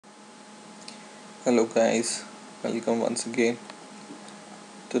Hello guys, welcome once again.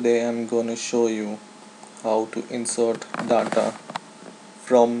 Today I'm going to show you how to insert data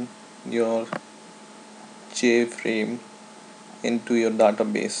from your JFrame into your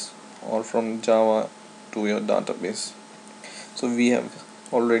database or from Java to your database. So we have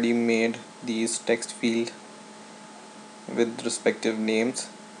already made these text field with respective names.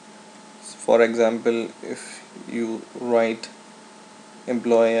 For example, if you write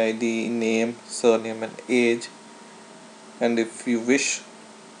employee ID, name, surname and age, and if you wish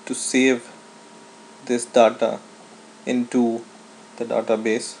to save this data into the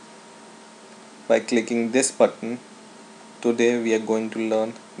database by clicking this button, today we are going to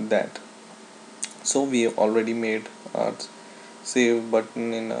learn that. So we have already made our save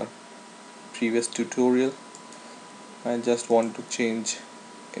button in our previous tutorial. I just want to change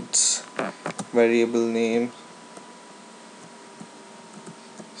its variable name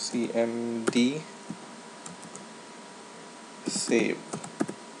cmd save.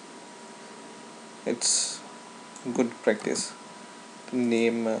 It's good practice to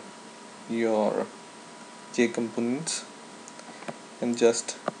name your J components and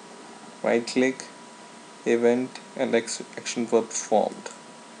just right click event and action verb performed.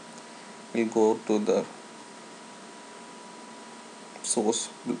 We'll go to the source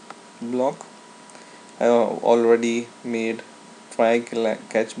block. I have already made try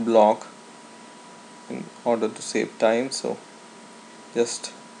catch block in order to save time, so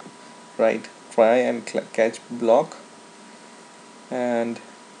just write try and catch block, and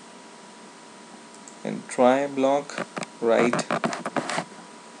in try block write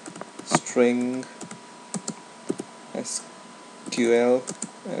string SQL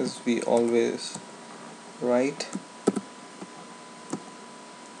as we always write,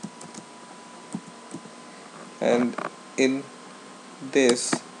 and in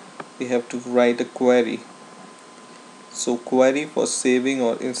this we have to write a query. So query for saving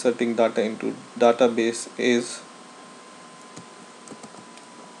or inserting data into database is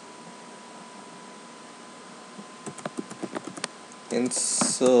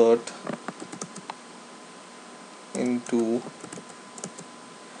insert into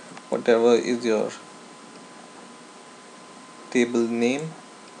whatever is your table name.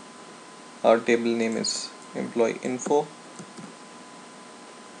 Our table name is employee info,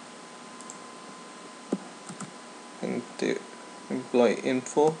 and the employee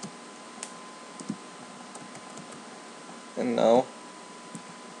info, and now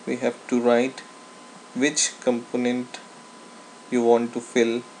we have to write which component you want to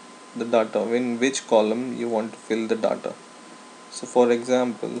fill the data, in which column you want to fill the data. So for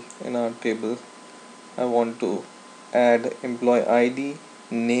example, in our table I want to add employee ID,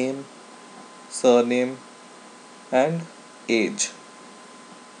 name, surname and age.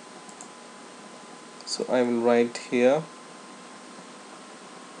 So I will write here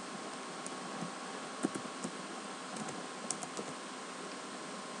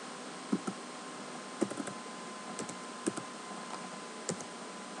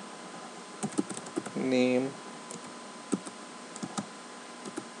name,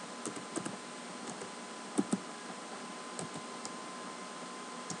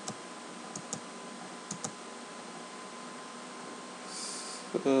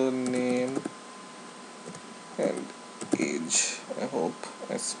 surname and age. I hope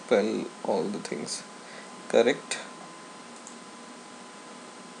I spell all the things correct,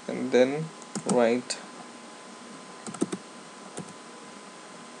 and then write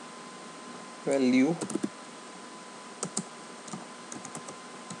value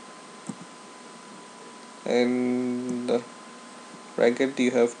and the bracket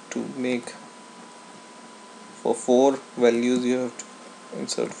you have to make for 4 values. You have to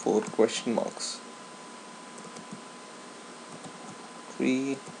insert 4 question marks,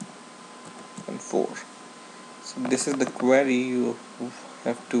 3 and 4. So this is the query you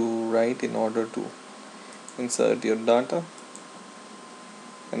have to write in order to insert your data,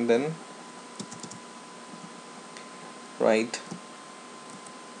 and then write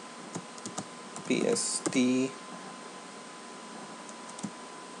pst is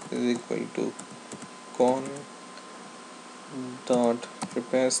equal to con dot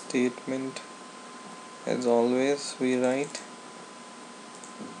prepare statement. As always we write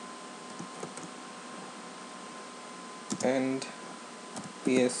and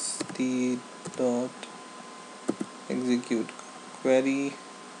pst dot execute query,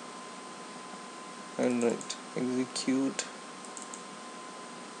 and write execute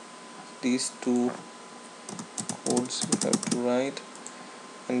these two codes you have to write,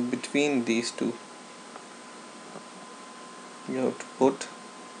 and between these two you have to put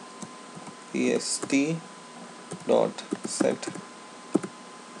est dot set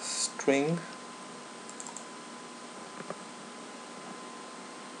string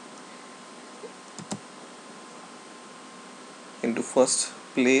into first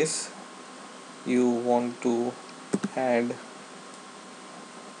place you want to add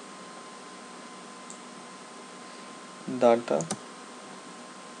data,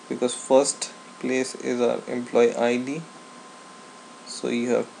 because first place is our employee ID, so you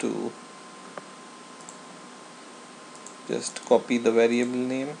have to just copy the variable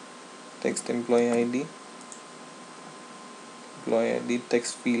name text employee ID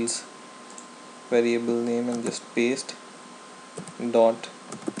text fields variable name and just paste dot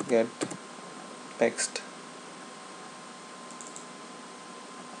get text.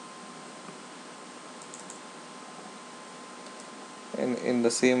 And in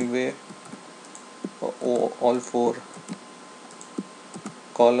the same way all four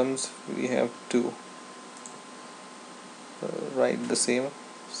columns we have to write the same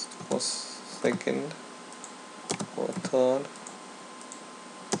for second or third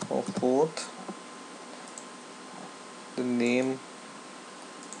or fourth. The name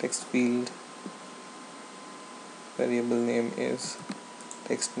text field variable name is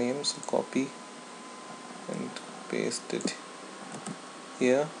text name, so copy and paste it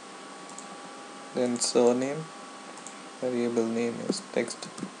here. Then surname variable name is text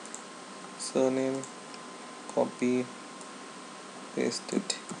surname, copy paste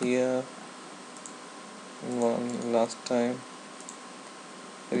it here. And one last time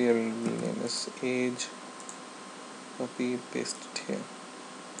variable name is age, copy paste it here.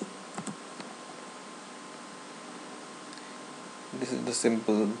 This is the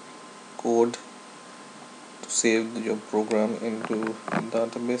simple code to save your program into the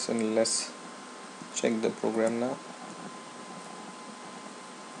database, and let's check the program now.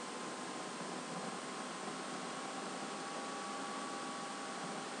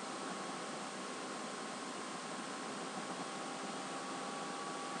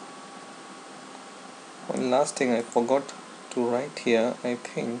 One last thing I forgot to write here, I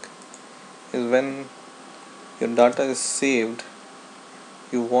think, is when your data is saved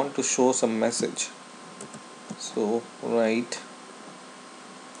you want to show some message, so write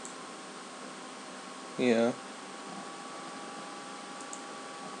here,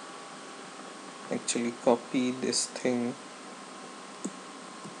 actually copy this thing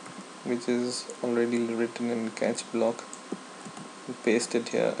which is already written in catch block and paste it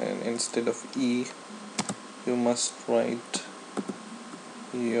here, and instead of E you must write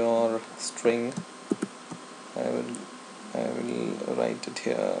your string. I will write it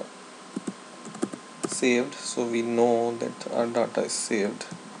here saved, so we know that our data is saved.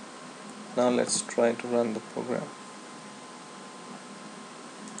 Now let's try to run the program.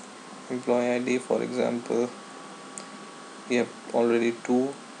 Employee ID, for example, we have already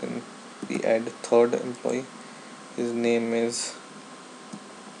 2, then we add third employee, his name is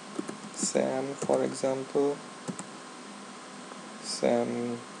Sam, for example.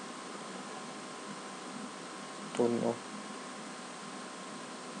 Sam, don't know,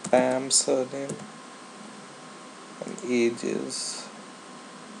 Pam surname, and age is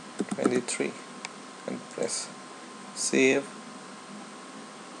 23, and press save.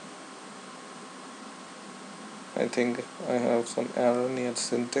 I think I have some error near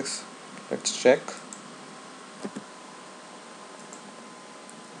syntax. Let's check.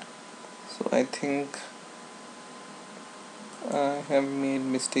 So I think I have made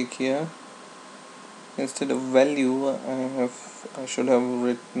mistake here. Instead of value I should have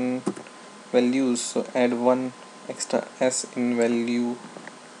written values, so add one extra s in value,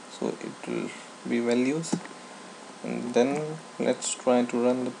 so it will be values. And then let's try to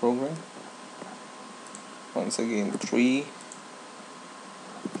run the program. Once again, 3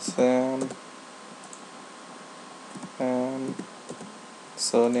 Sam and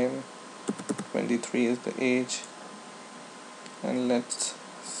surname, 23 is the age, and let's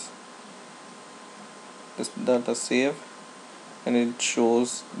this data save, and it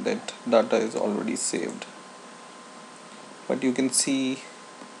shows that data is already saved. But you can see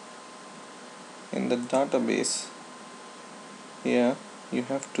in the database here you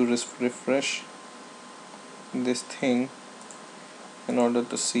have to refresh this thing in order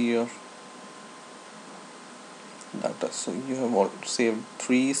to see your data. So you have all saved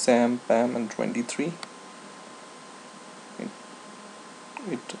 3 Sam, Pam and 23.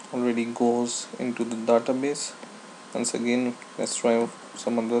 It already goes into the database. Once again, let's try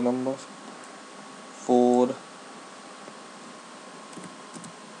some other numbers. 4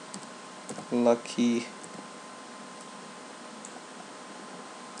 Lucky,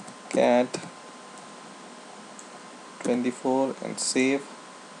 cat 24 and save.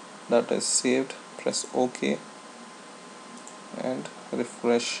 Data is saved. Press OK and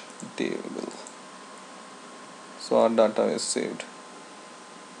refresh table. So our data is saved.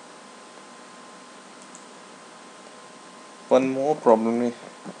 One more problem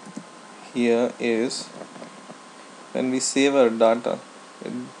here is when we save our data,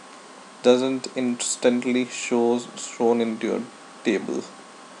 it doesn't instantly shown into your table.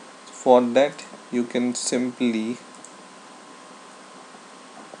 For that, you can simply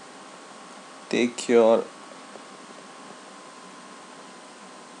take your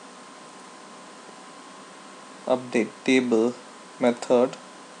update table method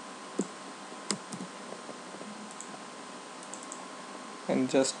and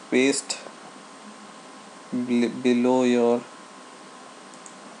just paste below your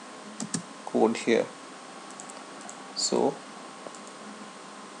code here. So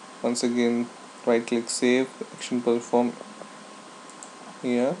once again, right click, save, action perform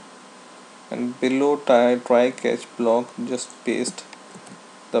here, and below try catch block just paste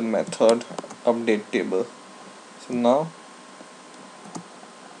the method update table. So now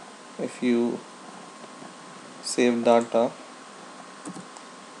if you save data,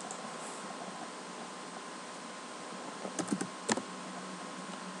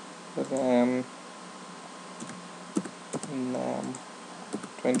 ram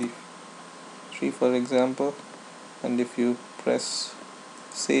 23 for example, and if you press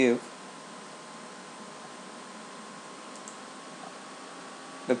save,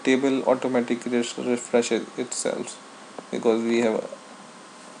 the table automatically refreshes itself because we have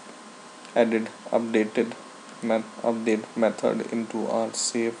added update method into our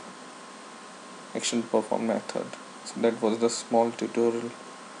save action perform method. So that was the small tutorial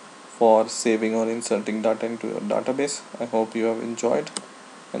for saving or inserting data into your database. I hope you have enjoyed,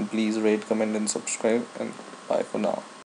 and please rate, comment and subscribe, and bye for now.